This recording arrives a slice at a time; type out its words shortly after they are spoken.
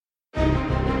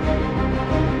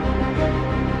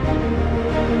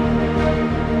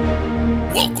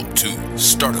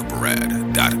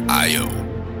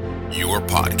your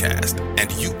podcast and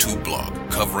YouTube blog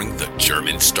covering the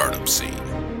German startup scene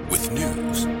with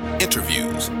news,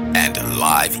 interviews, and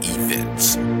live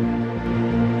events.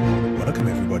 Welcome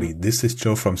everybody, this is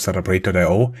Joe from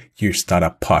StartupRate.io, your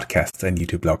startup podcast and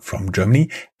YouTube blog from Germany,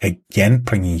 again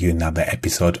bringing you another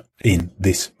episode in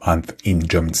this month in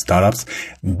German startups.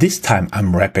 This time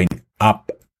I'm wrapping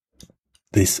up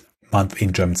this month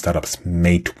in German startups,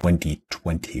 May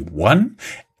 2021,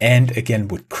 and again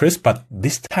with Chris, but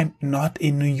this time not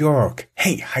in New York.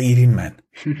 Hey, how you doing, man?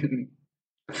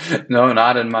 No,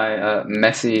 not in my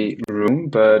messy room,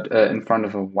 but in front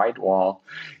of a white wall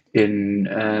in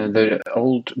the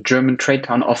old German trade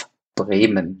town of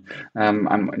Bremen.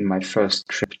 I'm in my first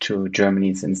trip to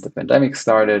Germany since the pandemic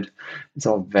started. It's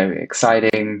all very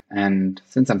exciting, and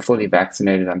since I'm fully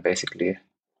vaccinated, I'm basically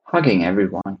hugging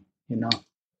everyone,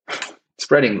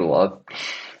 spreading the love.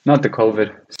 Not the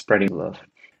COVID, spreading the love.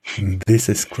 This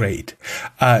is great.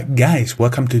 Guys,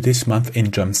 welcome to this month in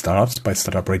German Startups by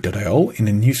StartupRate.io in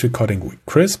a news recording with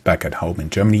Chris back at home in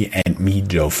Germany and me,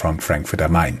 Joe, from Frankfurt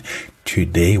am Main.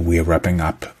 Today we're wrapping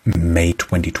up May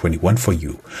 2021 for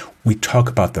you. We talk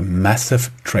about the massive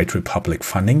Trade Republic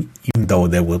funding, even though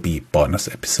there will be a bonus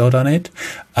episode on it,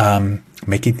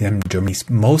 making them Germany's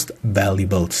most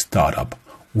valuable startup.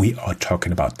 We are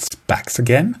talking about SPACs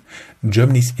again,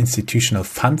 Germany's institutional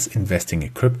funds investing in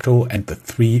crypto, and the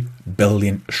 3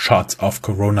 billion shots of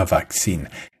corona vaccine.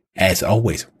 As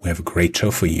always, we have a great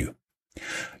show for you.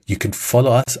 You can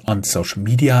follow us on social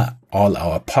media, all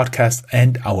our podcasts,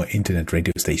 and our internet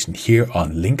radio station here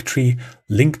on Linktree,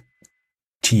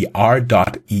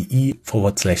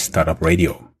 linktr.ee/startup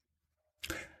radio.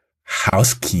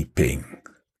 Housekeeping.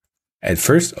 At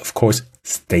first, of course,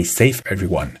 stay safe,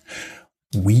 everyone.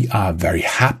 We are very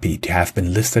happy to have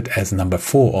been listed as number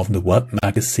 4 of the World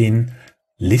Magazine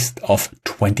list of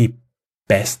 20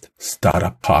 best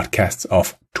startup podcasts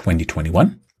of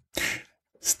 2021.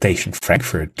 Station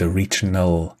Frankfurt, the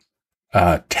regional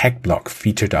tech blog,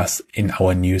 featured us in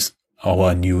our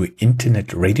new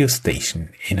internet radio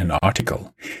station in an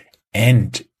article.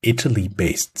 And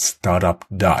Italy-based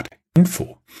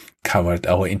startup.info covered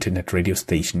our internet radio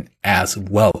station as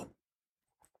well.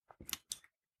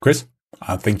 Chris?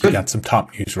 I think you got some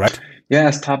top news, right?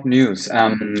 Yes, top news.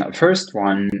 First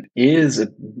one is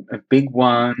a big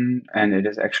one, and it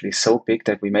is actually so big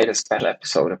that we made a special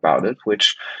episode about it,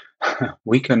 which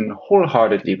we can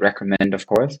wholeheartedly recommend, of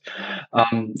course.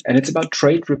 And it's about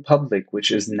Trade Republic, which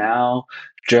is now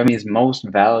Germany's most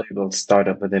valuable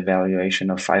startup with a valuation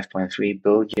of $5.3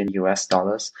 billion US,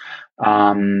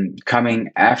 coming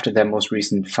after their most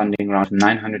recent funding round,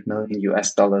 $900 million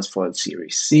US for the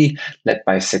Series C, led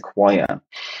by Sequoia.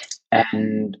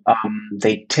 And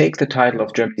they take the title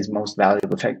of Germany's most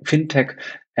valuable fintech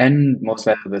and most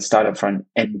valuable startup from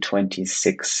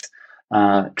N26.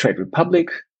 Trade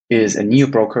Republic is a new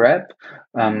broker app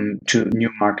to new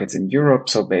markets in Europe.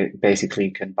 So basically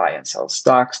you can buy and sell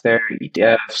stocks there,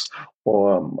 ETFs,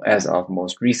 or as of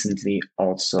most recently,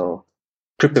 also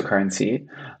cryptocurrency.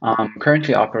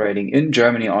 Currently operating in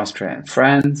Germany, Austria, and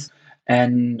France.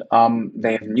 And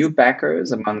they have new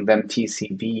backers, among them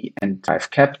TCB and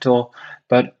Drive Capital,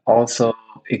 but also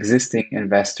existing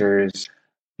investors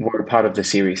were part of the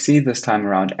Series C this time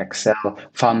around. Accel,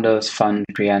 Founders Fund,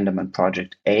 Creandum, and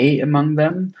Project A among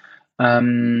them.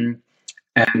 And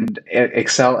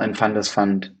Accel and Founders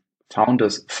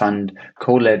Fund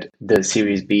co-led the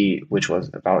Series B, which was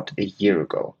about a year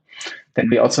ago. Then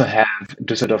we also have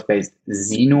Düsseldorf-based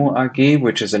Sino AG,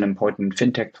 which is an important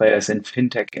fintech player and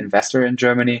fintech investor in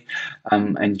Germany,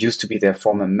 and used to be their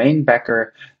former main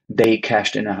backer. They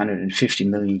cashed in 150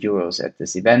 million euros at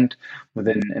this event. With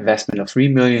an investment of 3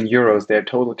 million euros, their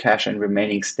total cash and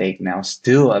remaining stake now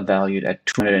still are valued at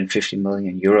 250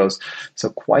 million euros. So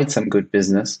quite some good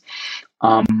business.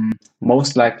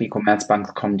 Most likely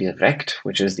Commerzbank Comdirect,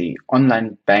 which is the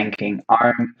online banking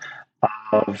arm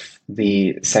of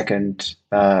the second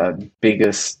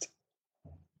biggest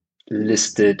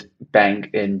listed bank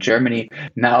in Germany,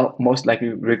 now most likely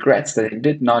regrets that it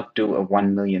did not do a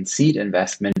 1 million seed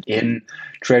investment in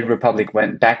Trade Republic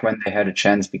back when they had a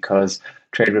chance, because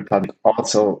Trade Republic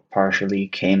also partially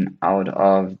came out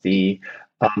of the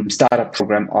startup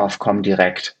program of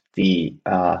Comdirect, the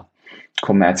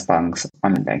Commerzbank's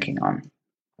online banking arm.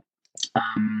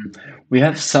 We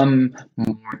have some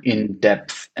more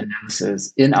in-depth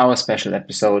analysis in our special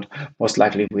episode. Most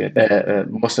likely,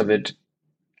 most of it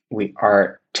we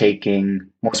are taking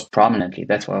most prominently.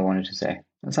 That's what I wanted to say.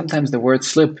 Sometimes the word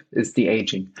slip is the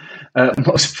aging.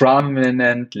 Most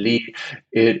prominently,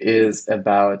 it is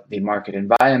about the market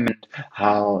environment,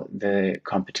 how the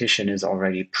competition is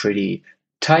already pretty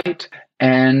tight,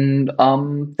 and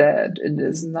that it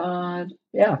is not,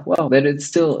 that it's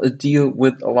still a deal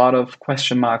with a lot of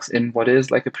question marks in what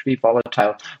is like a pretty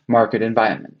volatile market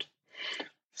environment.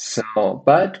 So,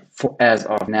 but as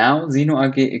of now, Zeno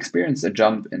AG experienced a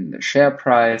jump in the share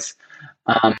price.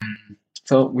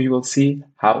 So we will see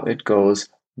how it goes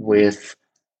with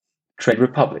Trade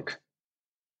Republic.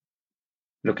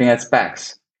 Looking at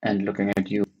SPACs and looking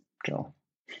at you, Joe.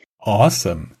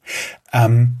 Awesome.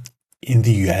 In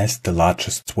the US, the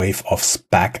largest wave of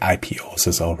SPAC IPOs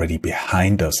is already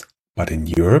behind us, but in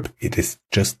Europe, it is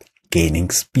just gaining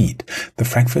speed. The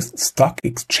Frankfurt Stock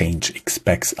Exchange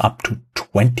expects up to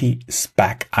 20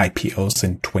 SPAC IPOs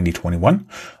in 2021.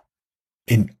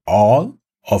 In all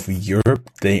of Europe,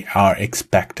 they are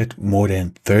expected more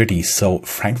than 30. So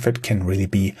Frankfurt can really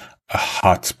be a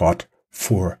hotspot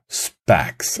for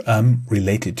SPACs.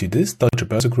 Related to this, Deutsche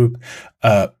Börse Group,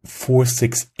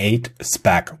 468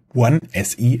 SPAC 1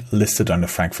 SE listed on the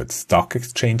Frankfurt Stock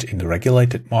Exchange in the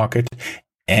regulated market,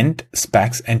 and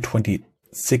SPACs and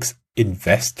 26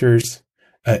 investors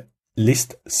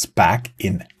list SPAC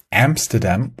in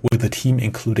Amsterdam with a team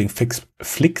including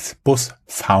Flixbus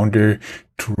founder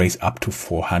to raise up to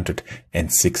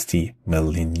 460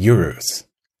 million euros.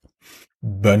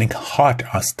 Burning hot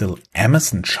are still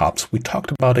Amazon shops. We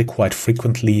talked about it quite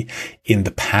frequently in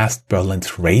the past.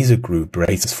 Berlin's Razor Group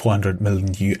raises $400 million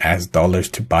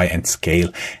to buy and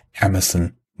scale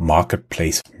Amazon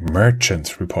marketplace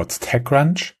merchants, reports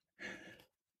TechCrunch.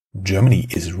 Germany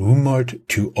is rumored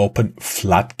to open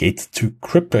floodgates to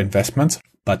crypto investments,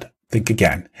 but think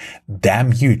again.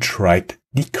 Damn you tried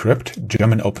Decrypt.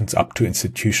 German opens up to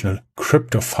institutional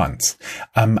crypto funds.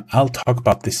 I'll talk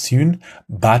about this soon,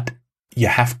 but you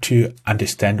have to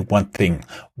understand one thing.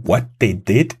 What they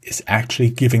did is actually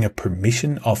giving a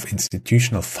permission of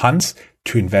institutional funds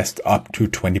to invest up to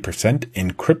 20%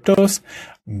 in cryptos.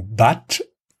 But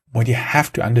what you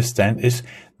have to understand is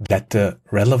that the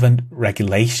relevant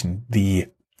regulation, the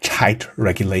tight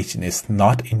regulation, is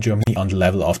not in Germany on the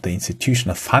level of the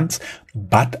institutional funds,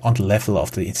 but on the level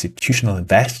of the institutional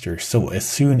investors. So as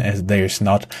soon as there's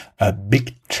not a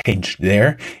big change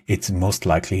there, it's most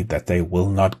likely that they will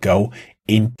not go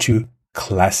into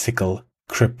classical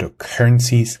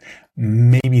cryptocurrencies.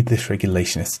 Maybe this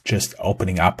regulation is just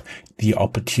opening up the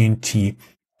opportunity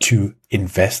to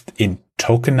invest in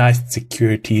tokenized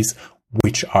securities,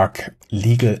 which are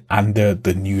legal under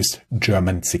the new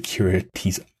German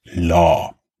securities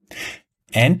law.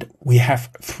 And we have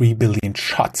 3 billion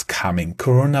shots coming.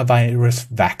 Coronavirus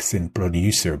vaccine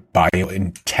producer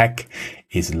BioNTech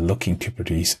is looking to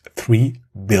produce 3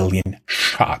 billion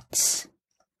shots.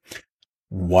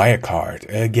 Wirecard,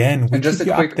 again, we keep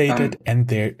you updated, and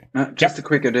they're... Just a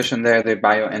quick addition there, the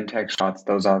BioNTech shots,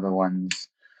 those are the ones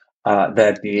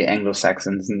that the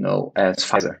Anglo-Saxons know as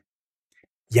Pfizer.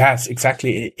 Yes,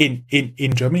 exactly.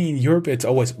 In Germany, in Europe, it's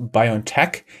always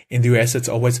BioNTech. In the US, it's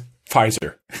always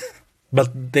Pfizer.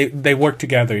 But they work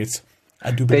together.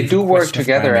 They do work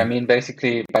together. I mean,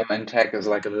 basically, BioNTech is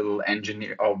like a little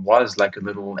was like a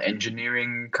little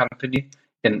engineering company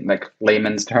in like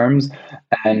layman's terms,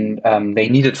 and they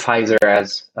needed Pfizer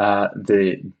as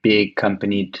the big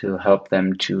company to help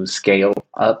them to scale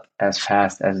up as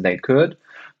fast as they could.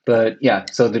 But yeah,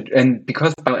 and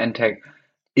because BioNTech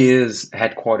is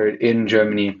headquartered in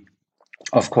Germany,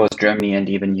 of course, Germany and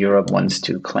even Europe wants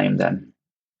to claim them,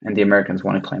 and the Americans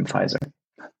want to claim Pfizer.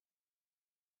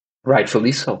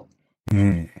 Rightfully so.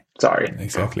 Sorry.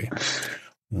 Exactly.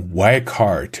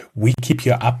 Wirecard. We keep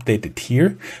you updated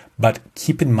here, but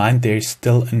keep in mind there's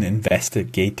still an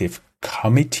investigative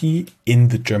committee in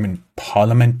the German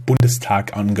Parliament,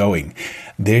 Bundestag, ongoing.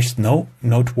 There's no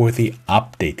noteworthy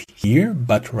update here,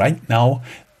 but right now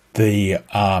the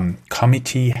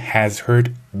committee has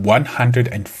heard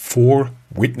 104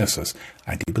 witnesses.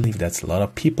 I do believe that's a lot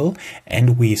of people,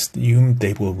 and we assume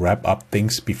they will wrap up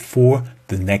things before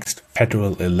the next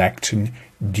federal election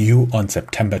due on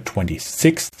September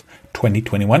 26th,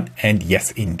 2021. And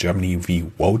yes, in Germany, we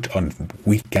vote on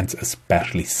weekends,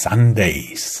 especially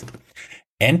Sundays.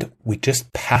 And we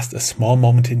just passed a small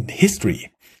moment in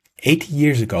history. 80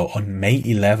 years ago, on May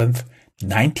 11th,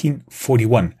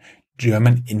 1941,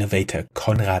 German innovator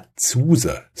Konrad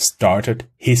Zuse started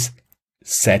his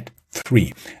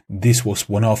Z3. This was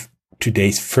one of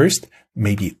today's first,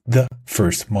 maybe the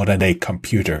first modern-day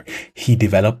computer. He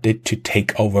developed it to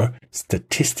take over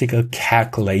statistical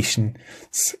calculations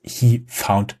he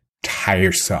found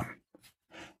tiresome.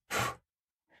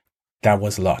 That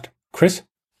was a lot. Chris?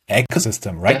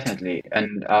 Ecosystem, right? Definitely.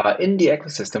 And in the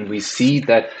ecosystem, we see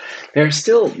that there's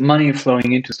still money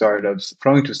flowing to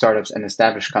startups and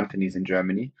established companies in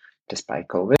Germany, despite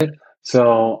COVID.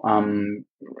 So,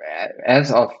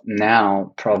 as of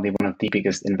now, probably one of the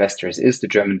biggest investors is the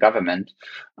German government,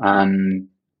 um,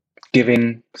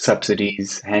 giving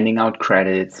subsidies, handing out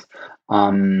credits,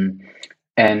 um,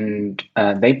 and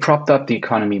they propped up the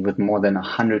economy with more than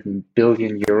 100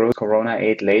 billion euros Corona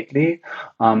aid lately,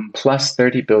 plus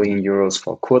 30 billion euros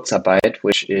for Kurzarbeit,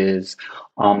 which is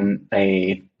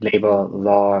a labor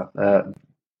law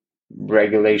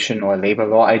regulation or labor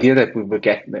law idea that we will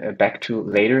get back to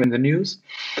later in the news.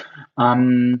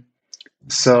 Um,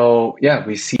 so yeah,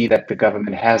 we see that the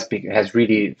government has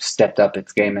really stepped up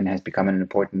its game and has become an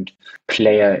important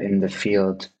player in the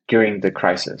field during the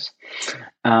crisis.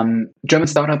 German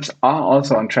startups are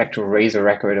also on track to raise a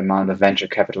record amount of venture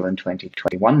capital in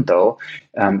 2021, though.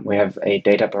 We have a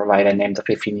data provider named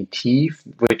Refinitiv,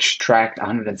 which tracked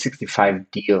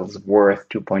 165 deals worth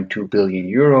 2.2 billion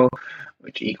euro,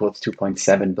 which equals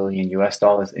 2.7 billion US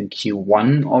dollars in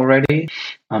Q1 already.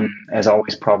 As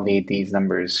always, probably these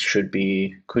numbers could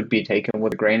be taken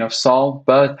with a grain of salt,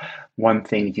 but one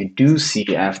thing you do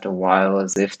see after a while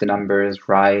is if the numbers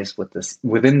rise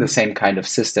within the same kind of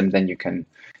system, then you can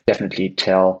definitely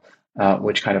tell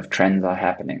which kind of trends are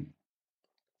happening.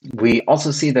 We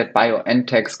also see that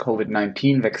BioNTech's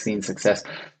COVID-19 vaccine success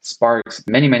sparks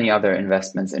many, many other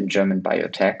investments in German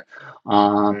biotech.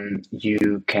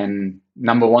 You can,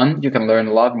 number one, you can learn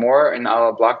a lot more in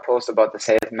our blog post about the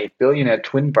self-made billionaire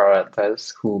twin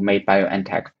brothers who made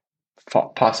BioNTech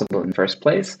possible in the first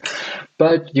place.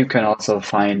 But you can also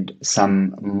find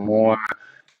some more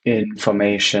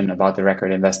information about the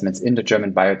record investments in the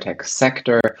German biotech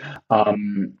sector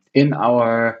in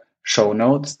our show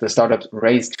notes. The startups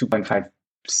raised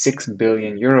 2.56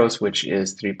 billion euros, which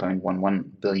is 3.11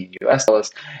 billion US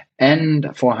dollars,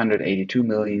 and 482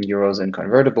 million euros in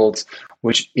convertibles,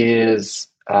 which is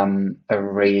a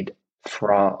rate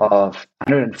of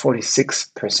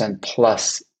 146%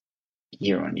 plus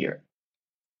year on year.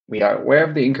 We are aware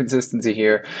of the inconsistency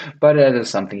here, but that is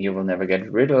something you will never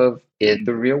get rid of in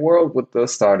the real world with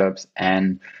those startups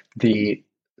and the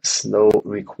slow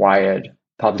required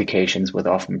publications with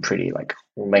often pretty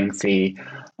lengthy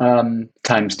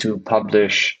times to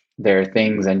publish their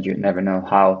things, and you never know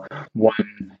how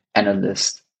one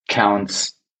analyst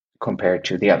counts compared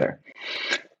to the other.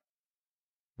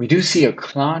 We do see a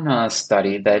Klarna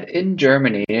study that in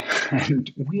Germany,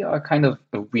 and we are kind of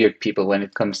weird people when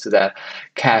it comes to that,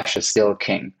 cash is still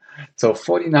king. So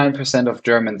 49% of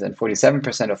Germans and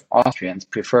 47% of Austrians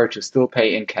prefer to still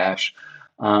pay in cash.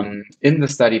 In the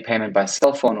study, payment by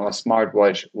cell phone or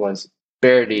smartwatch was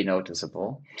barely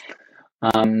noticeable.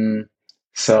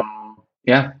 So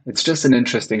yeah, it's just an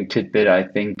interesting tidbit, I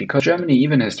think, because Germany,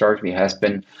 even historically, has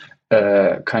been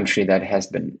a country that has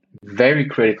been very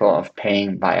critical of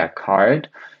paying via card.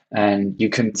 And you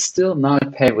can still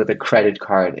not pay with a credit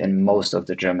card in most of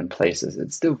the German places.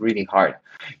 It's still really hard.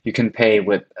 You can pay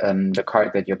with the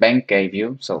card that your bank gave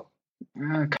you. So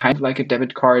kind of like a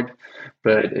debit card,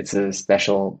 but it's a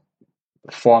special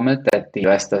format that the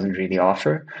US doesn't really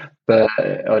offer,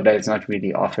 or that it's not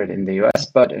really offered in the US,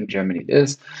 but in Germany it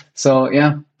is. So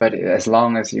yeah, but as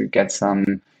long as you get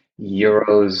some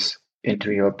euros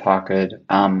into your pocket,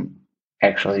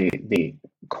 actually the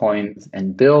coins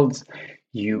and bills,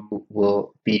 you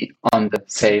will be on the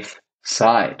safe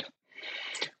side.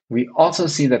 We also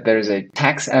see that there is a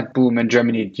tax app boom in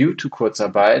Germany due to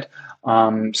Kurzarbeit.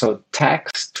 So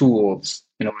tax tools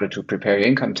in order to prepare your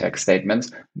income tax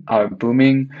statements are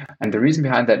booming. And the reason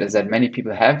behind that is that many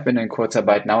people have been in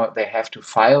Kurzarbeit. Now they have to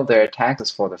file their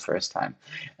taxes for the first time.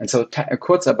 And so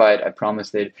Kurzarbeit, I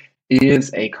promised it,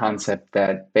 is a concept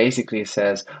that basically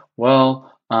says,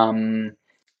 well,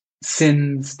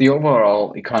 since the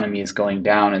overall economy is going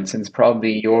down and since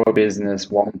probably your business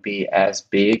won't be as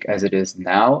big as it is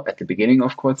now at the beginning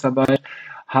of Kurzarbeit,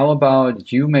 how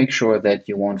about you make sure that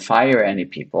you won't fire any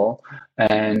people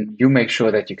and you make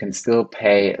sure that you can still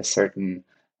pay a certain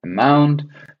amount,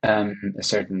 a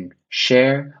certain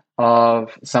share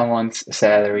of someone's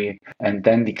salary, and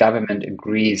then the government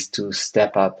agrees to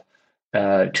step up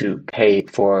to pay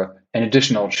for an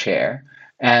additional share.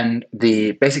 And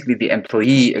basically the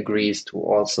employee agrees to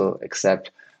also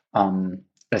accept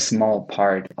a small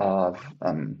part of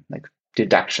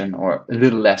deduction or a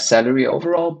little less salary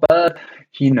overall, but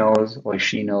he knows or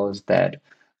she knows that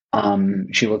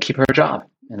she will keep her job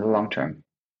in the long term.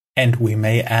 And we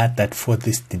may add that for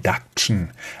this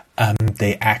deduction,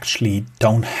 they actually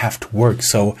don't have to work.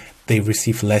 So they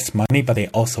receive less money, but they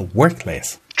also work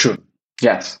less. True.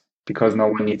 Yes, because no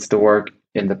one needs to work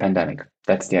in the pandemic.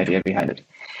 That's the idea behind it.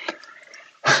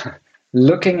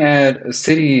 Looking at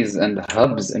cities and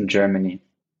hubs in Germany,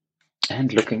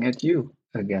 and looking at you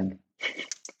again.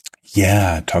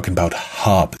 Yeah, talking about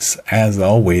hubs. As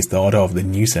always, the order of the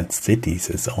news and cities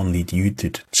is only due to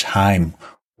the time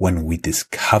when we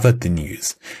discovered the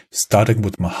news. Starting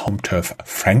with my home turf,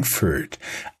 Frankfurt.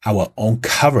 Our own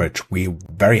coverage. We're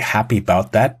very happy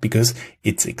about that because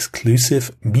it's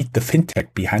exclusive. Meet the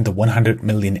fintech behind the 100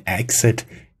 million exit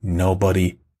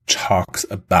nobody talks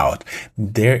about.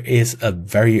 There is a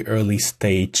very early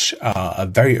stage, a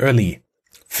very early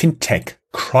fintech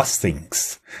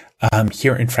crossings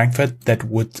here in Frankfurt that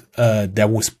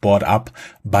was bought up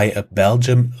by a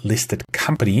Belgium listed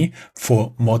company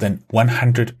for more than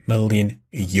 100 million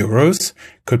euros.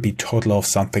 Could be total of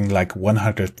something like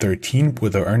 113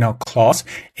 with the earnout clause,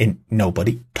 and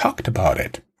nobody talked about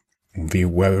it. We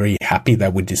were very happy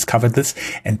that we discovered this,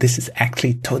 and this is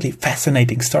actually a totally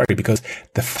fascinating story because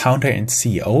the founder and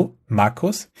CEO,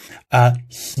 Markus,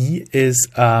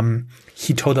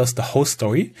 he told us the whole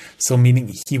story. So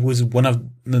meaning he was one of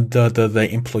the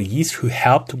employees who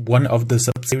helped one of the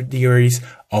subsidiaries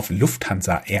of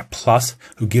Lufthansa AirPlus,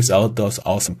 who gives out those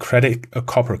awesome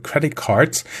corporate credit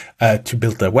cards, to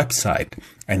build their website.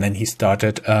 And then he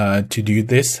started, to do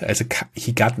this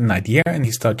he got an idea and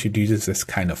he started to do this as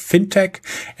kind of fintech.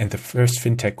 And the first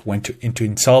fintech went into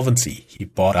insolvency. He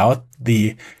bought out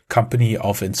the company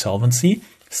of insolvency,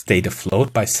 stayed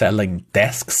afloat by selling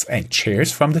desks and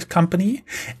chairs from this company.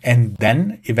 And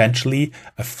then eventually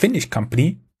a Finnish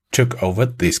company took over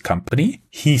this company.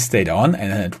 He stayed on.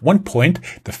 And at one point,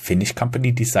 the Finnish company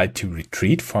decided to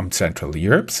retreat from Central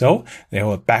Europe. So they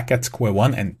were back at square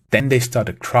one. And then they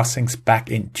started crossings back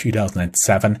in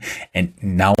 2007. And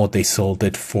now they sold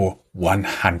it for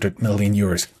 100 million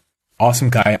euros. Awesome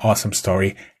guy, awesome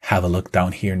story. Have a look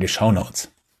down here in the show notes.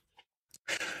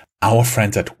 Our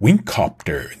friends at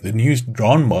Wingcopter, the newest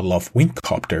drone model of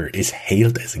Wingcopter, is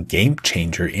hailed as a game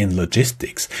changer in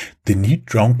logistics. The new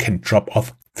drone can drop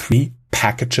off 3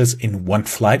 packages in one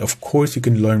flight. Of course, you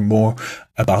can learn more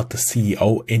about the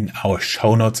CEO in our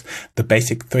show notes. The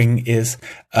basic thing is,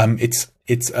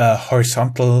 it's a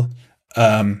horizontal,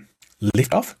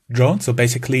 lift-off drone. So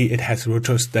basically it has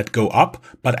rotors that go up,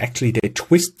 but actually they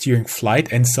twist during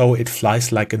flight. And so it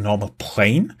flies like a normal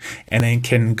plane and then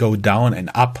can go down and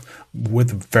up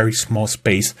with very small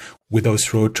space with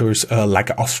those rotors, like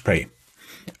an osprey.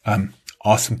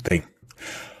 Awesome thing.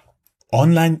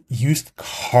 Online used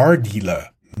car dealer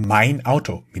Mein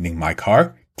Auto, meaning my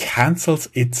car, cancels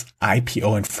its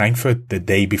IPO in Frankfurt the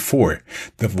day before.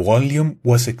 The volume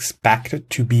was expected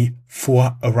to be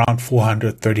for around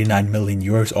 439 million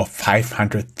euros or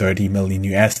 530 million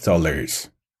US dollars.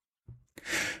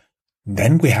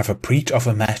 Then we have a breach of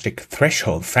a magic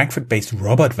threshold. Frankfurt-based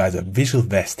RobotVisor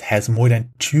VisualVest has more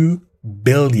than 2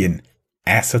 billion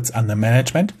assets under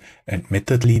management.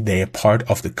 Admittedly, they are part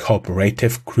of the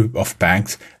cooperative group of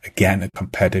banks, again, a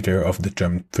competitor of the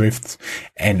German thrifts.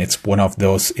 And it's one of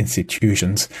those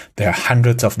institutions. There are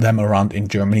hundreds of them around in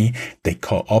Germany. They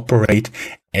cooperate,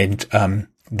 and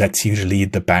that's usually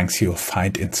the banks you'll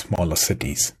find in smaller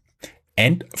cities.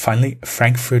 And finally,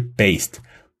 Frankfurt-based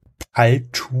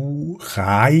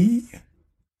Palturai.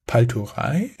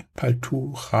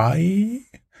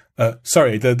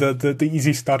 Sorry, the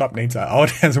easy startup names are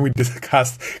out, as we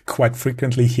discussed quite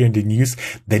frequently here in the news.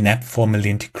 They net 4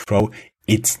 million to grow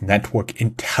its network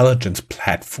intelligence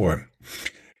platform.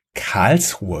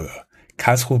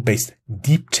 Karlsruhe-based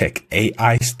deep tech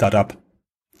AI startup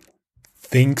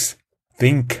Thinking,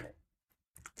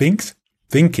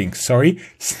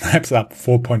 snaps up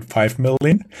 4.5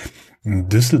 million.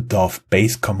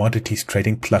 Düsseldorf-based commodities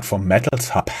trading platform Metals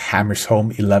Hub hammers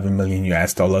home 11 million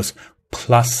US dollars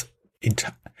plus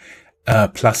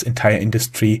entire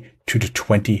industry to the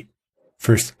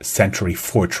 21st century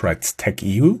Fortschritts Tech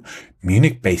EU.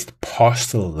 Munich-based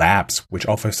Postal Labs, which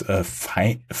offers a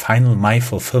final mile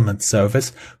fulfillment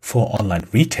service for online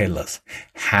retailers,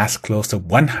 has closed a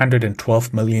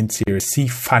 112 million Series C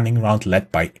funding round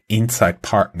led by Insight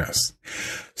Partners.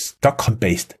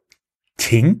 Stockholm-based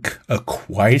Tink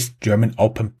acquires German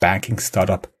open banking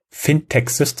startup FinTech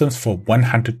Systems for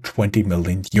 120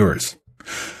 million euros.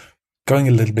 Going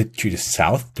a little bit to the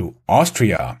south, to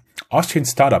Austria. Austrian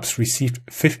startups received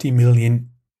 50 million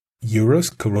euros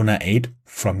Corona aid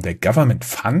from their government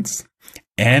funds.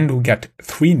 And we got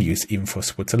 3 news even for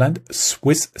Switzerland.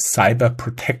 Swiss cyber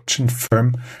protection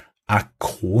firm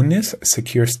Acronis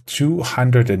secures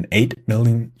 208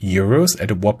 million euros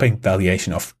at a whopping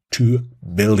valuation of 2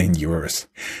 billion euros.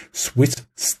 Swiss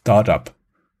startup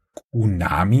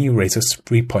Unami raises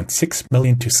 3.6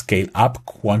 million to scale up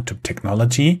quantum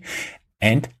technology,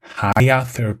 and Haya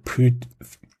Therapeutics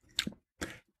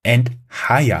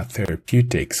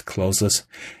closes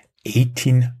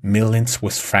 18 million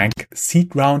Swiss franc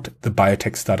seed round. The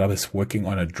biotech startup is working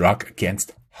on a drug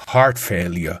against heart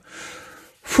failure.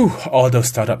 Whew, all those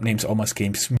startup names almost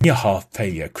gave me a heart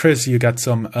failure. Chris, you got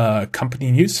some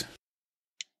company news?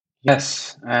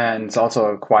 Yes, and it's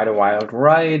also quite a wild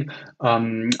ride.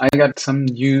 I got some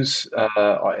news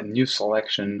or a news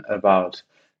selection about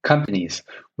companies.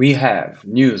 We have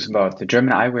news about the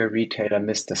German eyewear retailer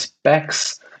Mr.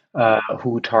 Spex,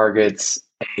 who targets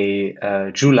a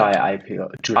July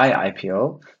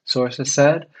IPO, sources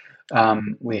said.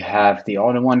 We have the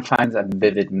all-in-one finance at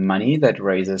Vivid Money that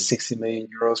raises 60 million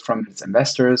euros from its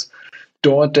investors.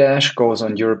 DoorDash goes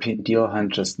on European deal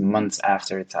hunt just months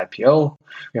after its IPO.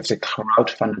 We have the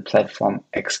crowdfunded platform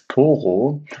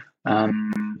Exporo,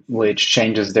 which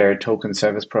changes their token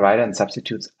service provider and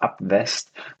substitutes Upvest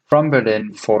from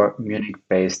Berlin for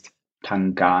Munich-based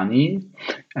Tangani.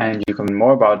 And you can learn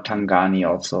more about Tangani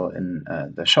also in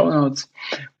the show notes.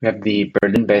 We have the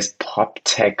Berlin-based prop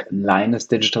tech Linus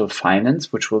Digital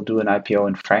Finance, which will do an IPO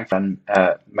in Frankfurt on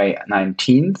May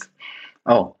 19th.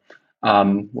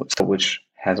 Which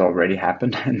has already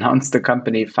happened, announced the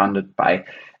company founded by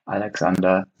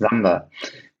Alexander Samba.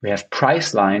 We have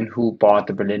Priceline, who bought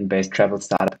the Berlin-based travel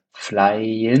startup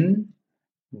Flyin,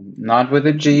 not with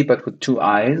a G, but with two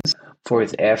I's, for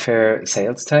its airfare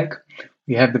sales tech.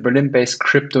 We have the Berlin-based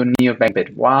crypto neobank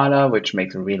Bitwala, which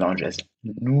makes a relaunch as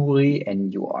Nuri,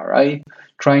 N-U-R-I,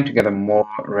 trying to gather more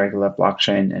regular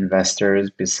blockchain investors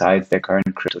besides their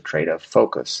current crypto trader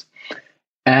focus.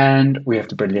 And we have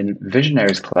the Berlin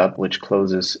Visionaries Club, which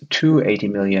closes two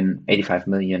 $85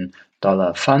 million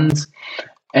funds.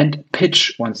 And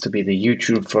Pitch wants to be the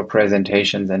YouTube for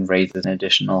presentations and raises an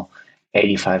additional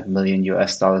 $85 million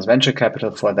venture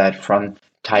capital for that from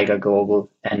Tiger Global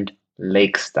and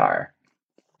Lakestar.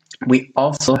 We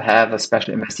also have a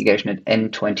special investigation at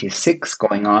N26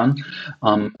 going on,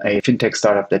 a fintech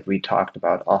startup that we talked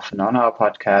about often on our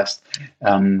podcast,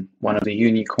 one of the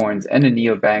unicorns and a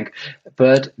neobank,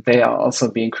 but they are also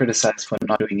being criticized for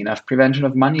not doing enough prevention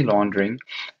of money laundering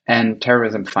and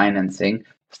terrorism financing,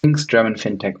 thinks German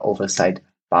fintech oversight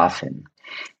BaFin.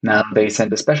 Now, they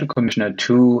sent a special commissioner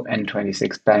to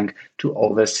N26 Bank to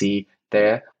oversee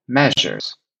their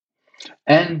measures.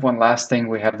 And one last thing,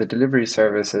 we have the delivery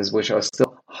services, which are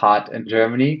still hot in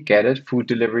Germany. Get it? Food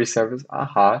delivery services are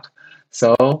hot.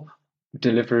 So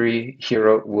Delivery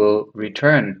Hero will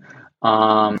return.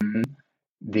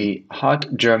 The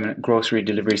hot German grocery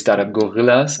delivery startup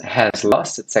Gorillas has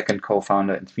lost its second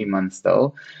co-founder in 3 months,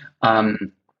 though.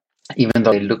 Even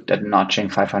though they looked at notching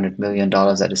 $500 million at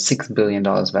a $6 billion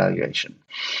valuation.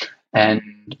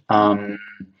 And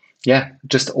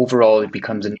just overall, it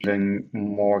becomes an even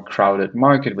more crowded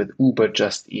market with Uber,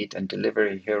 Just Eat, and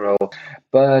Delivery Hero.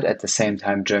 But at the same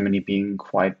time, Germany being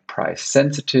quite price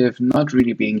sensitive, Germans not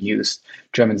really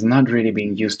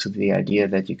being used to the idea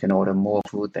that you can order more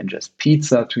food than just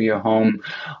pizza to your home.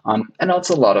 And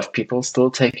also a lot of people still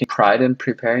taking pride in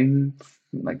preparing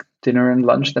like dinner and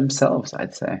lunch themselves,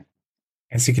 I'd say.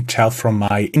 As you can tell from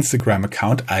my Instagram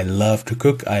account, I love to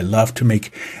cook. I love to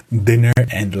make dinner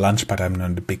and lunch, but I'm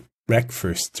not a big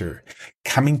breakfaster.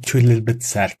 Coming to a little bit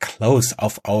sad close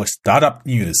of our startup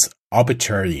news,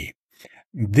 Obituary.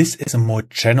 This is a more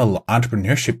general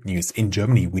entrepreneurship news. In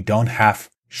Germany, we don't have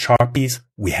Sharpies,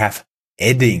 we have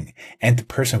Edding. And the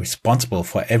person responsible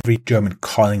for every German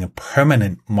calling a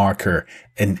permanent marker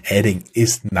an Edding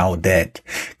is now dead.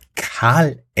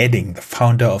 Karl Edding, the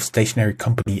founder of stationery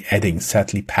company Edding,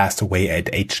 sadly passed away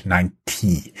at age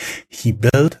 90. He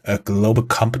built a global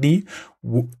company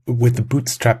with a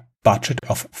bootstrap budget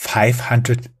of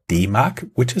 500 D-Mark,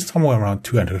 which is somewhere around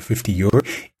 250 euro,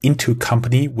 into a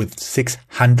company with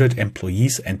 600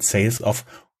 employees and sales of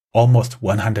almost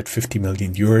 150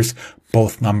 million euros.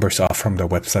 Both numbers are from their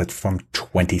website from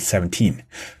 2017.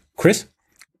 Chris, it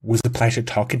was a pleasure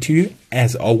talking to you.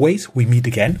 As always, we meet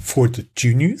again for the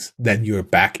June news. Then you're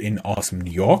back in awesome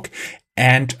New York.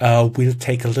 And we'll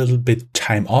take a little bit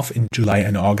time off in July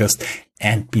and August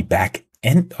and be back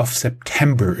end of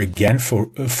September again for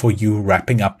you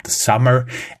wrapping up the summer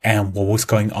and what was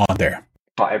going on there.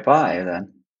 Bye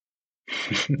then.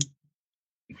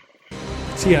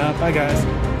 See ya. Bye guys.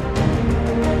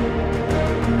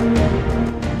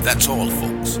 That's all,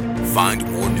 folks. Find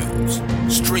more news,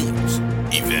 streams,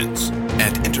 events,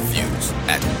 and interviews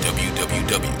at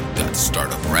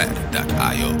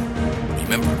www.startuprad.io.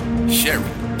 Remember,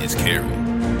 sharing is caring.